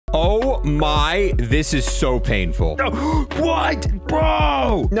Oh my, this is so painful. What?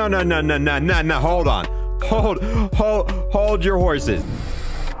 Bro! No. Hold on. Hold your horses.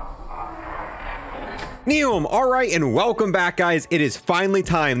 Neum. All right, and welcome back, guys. It is finally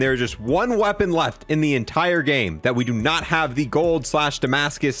time. There's just one weapon left in the entire game that we do not have the gold /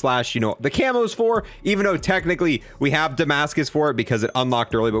 Damascus / the camos for, even though technically we have Damascus for it because it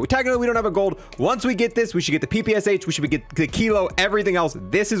unlocked early, but technically we don't have a gold. Once we get this, we should get the PPSH, we should get the kilo, everything else.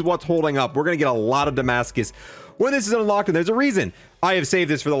 This is what's holding up. We're gonna get a lot of Damascus when this is unlocked, and there's a reason I have saved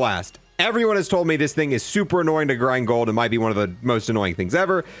this for the last. Everyone has told me this thing is super annoying to grind gold. It might be one of the most annoying things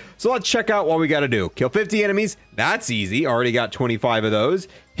ever. So let's check out what we got to do. Kill 50 enemies. That's easy. Already got 25 of those.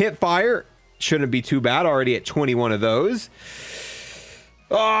 Hit fire. Shouldn't be too bad. Already at 21 of those.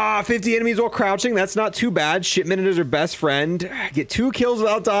 50 enemies while crouching. That's not too bad. Shipment is our best friend. Get 2 kills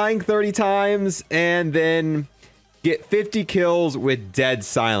without dying 30 times. And then get 50 kills with dead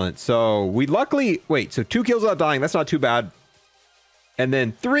silence. So we luckily... Wait, so 2 kills without dying. That's not too bad. And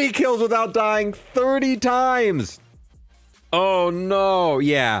then 3 kills without dying 30 times. Oh no.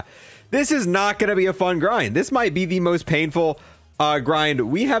 Yeah, this is not going to be a fun grind. This might be the most painful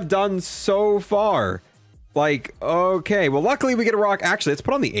grind we have done so far. Like, okay, well, luckily we get a rock. Actually, let's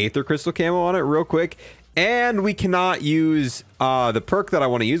put on the Aether crystal camo on it real quick. And we cannot use the perk that I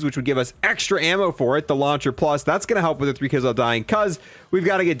want to use, which would give us extra ammo for it, the Launcher Plus. That's going to help with the 3 kills without dying, because we've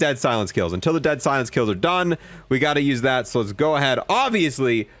got to get dead silence kills. Until the dead silence kills are done, we got to use that. So let's go ahead.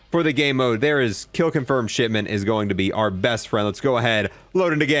 Obviously, for the game mode, there is kill confirmed shipment is going to be our best friend. Let's go ahead,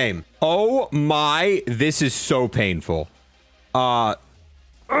 load into game. Oh my, this is so painful.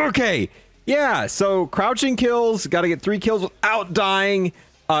 Okay, yeah, so crouching kills, got to get 3 kills without dying.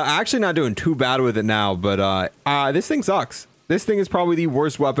 Actually not doing too bad with it now, but this thing sucks. This thing is probably the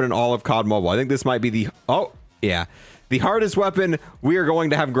worst weapon in all of COD Mobile. I think this might be the... Oh, yeah. The hardest weapon we are going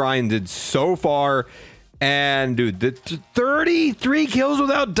to have grinded so far. And, dude, the 33 kills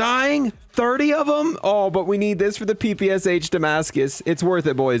without dying? 30 of them? Oh, but we need this for the PPSH Damascus. It's worth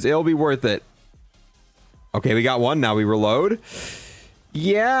it, boys. It'll be worth it. Okay, we got one. Now we reload.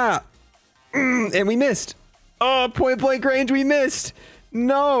 Yeah. And we missed. Oh, point blank range, we missed.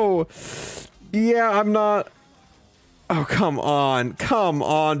 No. Yeah, I'm not. Oh, come on. Come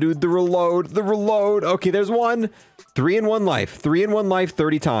on, dude. The reload. The reload. Okay, there's one. 3 in 1 life. 3 in 1 life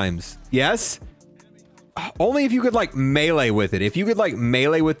 30 times. Yes? Only if you could, like, melee with it. If you could, like,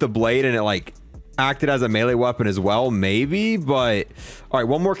 melee with the blade and it, like, acted as a melee weapon as well, maybe. But, all right,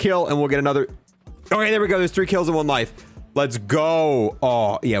 one more kill and we'll get another. Okay, there we go. There's 3 kills in 1 life. Let's go.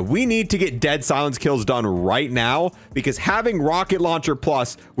 Oh, yeah, we need to get dead silence kills done right now, because having Rocket Launcher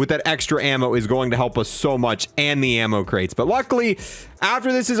Plus with that extra ammo is going to help us so much, and the ammo crates. But luckily,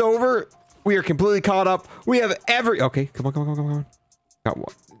 after this is over, we are completely caught up. We have every... Okay, come on. Got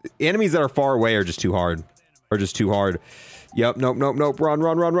one. Enemies that are far away are just too hard. Yep, nope. Run.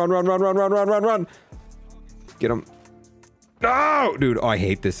 Get them. No, dude. Oh, I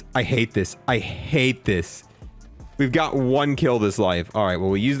hate this. We've got 1 kill this life. All right,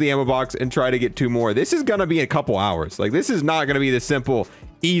 well, we use the ammo box and try to get 2 more. This is gonna be a couple hours. Like, this is not gonna be the simple,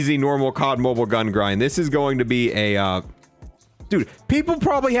 easy, normal COD mobile gun grind. This is going to be a, dude, people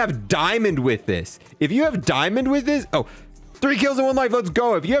probably have diamond with this. If you have diamond with this, oh, 3 kills in 1 life, let's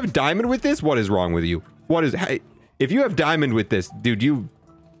go. If you have diamond with this, what is wrong with you? If you have diamond with this, dude,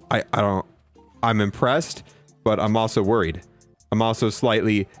 I'm impressed, but I'm also worried. I'm also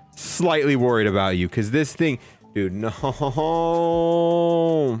slightly worried about you, because this thing... Dude, no.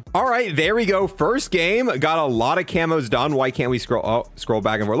 All right, there we go. First game. Got a lot of camos done. Why can't we scroll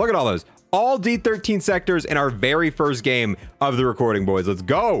back and forth? Look at all those. All D-13 sectors in our very first game of the recording, boys. Let's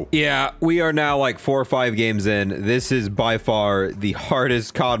go. Yeah, we are now like 4 or 5 games in. This is by far the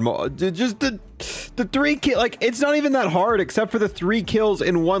hardest COD. Just the 3 kill. Like, it's not even that hard except for the 3 kills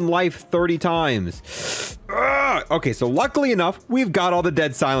in 1 life 30 times. Okay, so luckily enough, we've got all the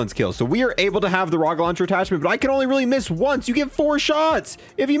dead silence kills. So we are able to have the rocket launcher attachment, but I can only really miss once. You get 4 shots.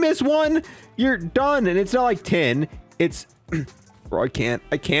 If you miss 1, you're done. And it's not like 10. It's... Bro, I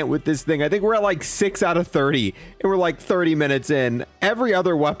can't with this thing. I think we're at like 6 out of 30 and we're like 30 minutes in. Every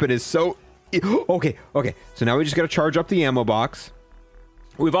other weapon is so... Okay. So now we just got to charge up the ammo box.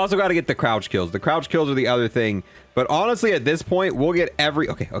 We've also got to get the crouch kills. The crouch kills are the other thing. But honestly, at this point, we'll get every...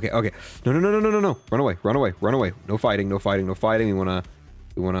 Okay. No. Run away. No fighting. We want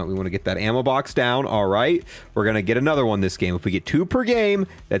to get that ammo box down. All right. We're going to get another one this game. If we get 2 per game,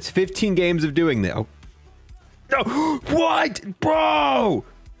 that's 15 games of doing this. Oh. No. What? Bro!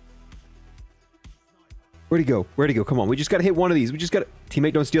 Where'd he go? Come on. We just got to hit one of these. We just got to...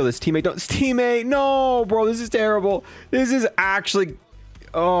 Teammate, don't steal this. Teammate, no, bro. This is terrible. This is actually...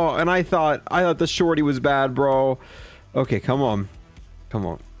 Oh, and I thought the shorty was bad, bro. Okay, come on. Come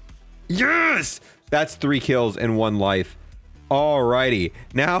on. Yes! That's 3 kills and 1 life. Alrighty.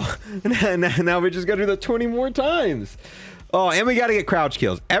 Now we just gotta do that 20 more times. Oh, and we gotta get crouch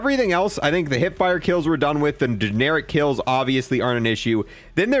kills. Everything else, I think the hipfire kills we're done with. The generic kills obviously aren't an issue.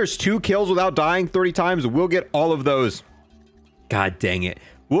 Then there's 2 kills without dying 30 times. We'll get all of those. God dang it.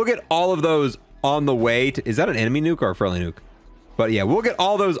 We'll get all of those on the way to... Is that an enemy nuke or a friendly nuke? But yeah, we'll get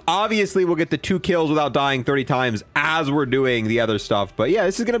all those. Obviously, we'll get the 2 kills without dying 30 times as we're doing the other stuff. But yeah,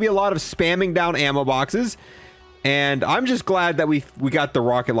 this is gonna be a lot of spamming down ammo boxes. And I'm just glad that we got the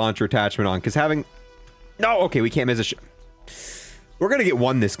rocket launcher attachment on, because having... No, okay, we can't miss a shot. We're gonna get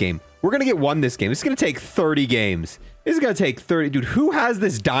 1 this game. We're gonna get 1 this game. This is gonna take 30 games. This is gonna take 30. Dude, who has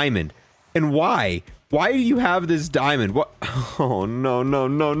this diamond? And why? Why do you have this diamond? What? Oh, no, no,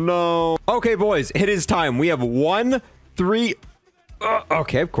 no, no. Okay, boys, it is time. We have 1, 3...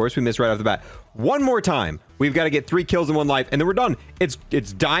 okay, of course, we missed right off the bat. 1 more time. We've got to get 3 kills in 1 life, and then we're done. It's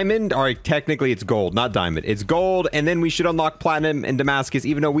diamond, or technically it's gold, not diamond. It's gold, and then we should unlock platinum and Damascus,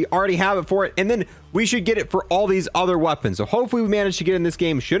 even though we already have it for it, and then we should get it for all these other weapons. So hopefully we manage to get in this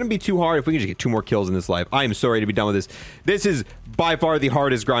game. Shouldn't be too hard if we can just get 2 more kills in this life. I am so ready to be done with this. This is by far the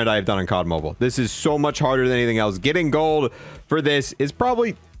hardest grind I have done on COD Mobile. This is so much harder than anything else. Getting gold for this is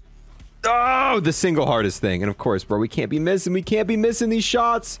probably... oh, the single hardest thing. And of course, bro, we can't be missing. We can't be missing these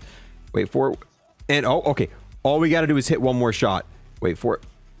shots. Wait for it. And oh, okay. All we got to do is hit 1 more shot. Wait for it.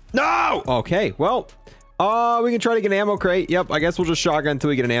 No! Okay, well, we can try to get an ammo crate. Yep, I guess we'll just shotgun until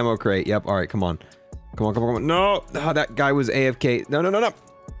we get an ammo crate. Yep, all right, come on. Come on, come on, come on. No! Oh, that guy was AFK. No, no, no, no.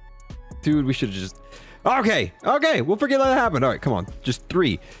 Dude, we should have just... Okay, okay, we'll forget that happened. All right, come on. Just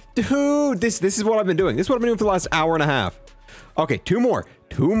 3. Dude, this is what I've been doing. This is what I've been doing for the last hour and a half. Okay, 2 more.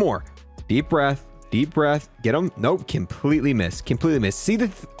 2 more. Deep breath. Deep breath. Get them. Nope. Completely missed. Completely missed. See,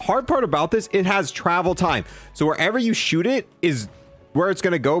 the hard part about this, it has travel time. So wherever you shoot it is where it's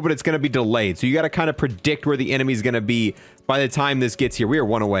going to go, but it's going to be delayed. So you got to kind of predict where the enemy's going to be by the time this gets here. We are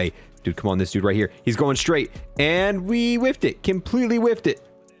 1 away. Dude, come on. This dude right here. He's going straight. And we whiffed it. Completely whiffed it.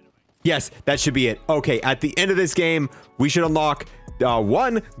 Yes, that should be it. Okay, at the end of this game, we should unlock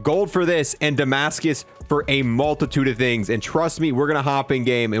 1 gold for this and Damascus for a multitude of things. And trust me, we're gonna hop in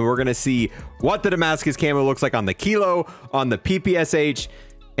game and we're gonna see what the Damascus camo looks like on the Kilo, on the PPSH,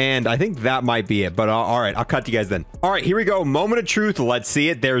 and I think that might be it. But all right, I'll cut to you guys then. All right, here we go. Moment of truth. Let's see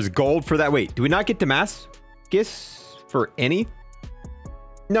it. There's gold for that. Wait, do we not get Damascus for any?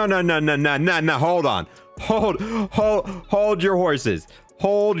 No, no, no, no, no, no, no. Hold on. Hold your horses.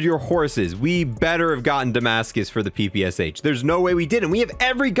 Hold your horses. We better have gotten Damascus for the PPSH. There's no way we didn't. We have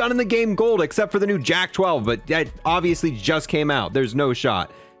every gun in the game gold except for the new Jack 12, but that obviously just came out. There's no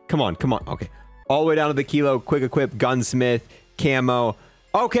shot. Come on, come on. Okay. All the way down to the Kilo, quick equip, gunsmith, camo.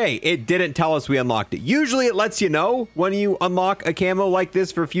 Okay, it didn't tell us we unlocked it. Usually it lets you know when you unlock a camo like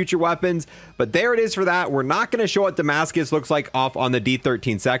this for future weapons, but there it is for that. We're not going to show what Damascus looks like off on the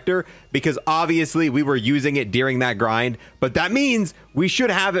D-13 sector because obviously we were using it during that grind, but that means we should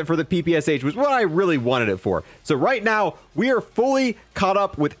have it for the PPSH, which is what I really wanted it for. So right now, we are fully caught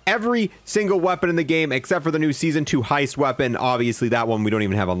up with every single weapon in the game except for the new Season 2 heist weapon. Obviously, that one we don't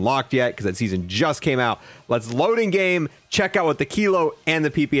even have unlocked yet because that season just came out. Let's load in game, check out what the Kilo and the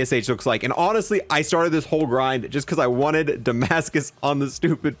PPSH looks like. And honestly, I started this whole grind just because I wanted Damascus on the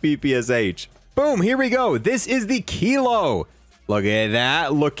stupid PPSH. Boom, here we go. This is the Kilo. Look at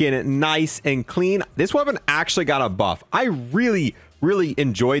that, looking nice and clean. This weapon actually got a buff. I really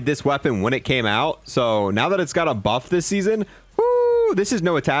enjoyed this weapon when it came out. So now that it's got a buff this season, whoo, this is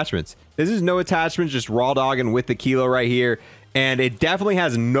no attachments. This is no attachments, just raw dogging with the Kilo right here. And it definitely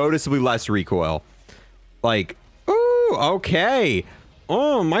has noticeably less recoil. Like, ooh, okay.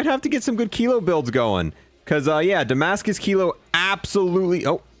 Oh, might have to get some good Kilo builds going. Because, yeah, Damascus Kilo absolutely...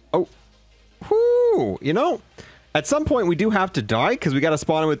 Oh, whoo, you know... At some point, we do have to die because we got to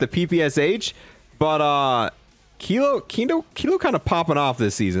spawn in with the PPSH. But Kilo kind of popping off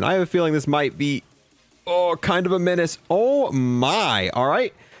this season. I have a feeling this might be, kind of a menace. Oh my! All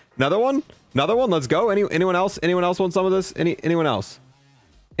right, another one. Let's go. Anyone else? Anyone else want some of this? Anyone else?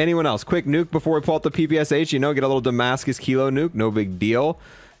 Anyone else? Quick nuke before we pull out the PPSH. You know, get a little Damascus Kilo nuke. No big deal.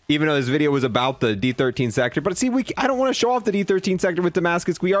 Even though this video was about the D-13 sector. But see, I don't want to show off the D-13 sector with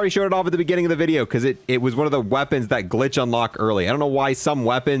Damascus. We already showed it off at the beginning of the video because it was one of the weapons that glitch unlock early. I don't know why some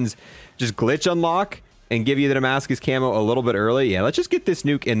weapons just glitch unlock and give you the Damascus camo a little bit early. Yeah, let's just get this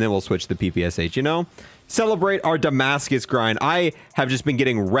nuke and then we'll switch to the PPSH, you know? Celebrate our Damascus grind. I have just been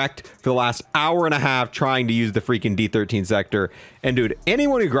getting wrecked for the last hour and a half trying to use the freaking D-13 sector. And dude,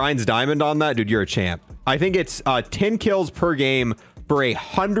 anyone who grinds diamond on that, dude, you're a champ. I think it's 10 kills per game for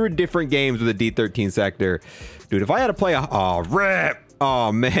 100 different games with a D-13 sector. Dude, if I had to play rip.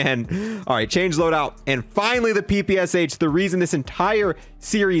 Oh, man. All right, change loadout. And finally, the PPSH, the reason this entire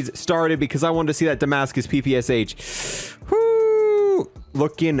series started, because I wanted to see that Damascus PPSH. Whoo!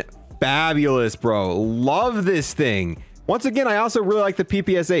 Looking fabulous, bro. Love this thing. Once again, I also really like the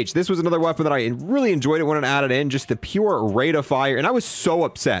PPSH. This was another weapon that I really enjoyed it when it added in, just the pure rate of fire. And I was so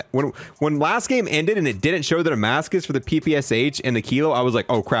upset. When last game ended and it didn't show the Damascus for the PPSH and the Kilo, I was like,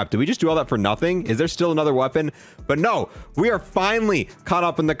 oh crap, did we just do all that for nothing? Is there still another weapon? But no, we are finally caught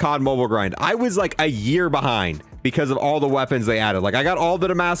up in the COD mobile grind. I was like a year behind because of all the weapons they added. Like, I got all the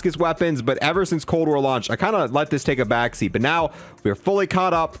Damascus weapons, but ever since Cold War launched, I kind of let this take a backseat. But now we're fully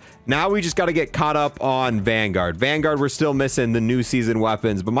caught up. Now we just got to get caught up on Vanguard. Vanguard, we're still missing the new season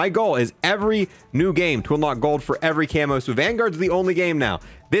weapons. But my goal is every new game to unlock gold for every camo. So Vanguard's the only game now.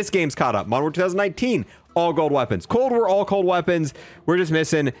 This game's caught up. Modern War 2019, all gold weapons. Cold War, all cold weapons. We're just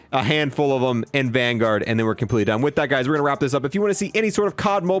missing a handful of them in Vanguard, and then we're completely done. With that, guys, we're going to wrap this up. If you want to see any sort of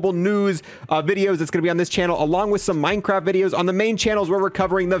COD Mobile news videos, that's going to be on this channel, along with some Minecraft videos on the main channels where we're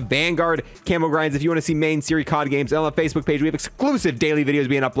covering the Vanguard camo grinds. If you want to see main series COD games, and on the Facebook page, we have exclusive daily videos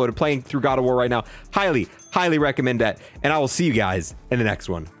being uploaded, playing through God of War right now. Highly recommend that, and I will see you guys in the next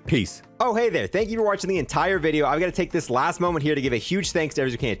one. Peace. Oh, hey there. Thank you for watching the entire video. I've got to take this last moment here to give a huge thanks to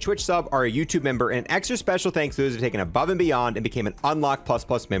everyone who became a Twitch sub or a YouTube member, and an extra special thanks to those who have taken above and beyond and became an Unlock Plus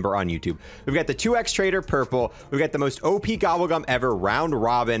Plus member on YouTube. We've got the 2x Trader Purple. We've got the most OP Gobblegum ever, Round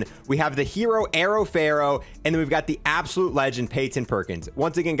Robin. We have the hero Arrow Pharaoh, and then we've got the absolute legend Peyton Perkins.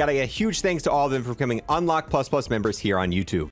 Once again, got to get a huge thanks to all of them for becoming Unlock Plus Plus members here on YouTube.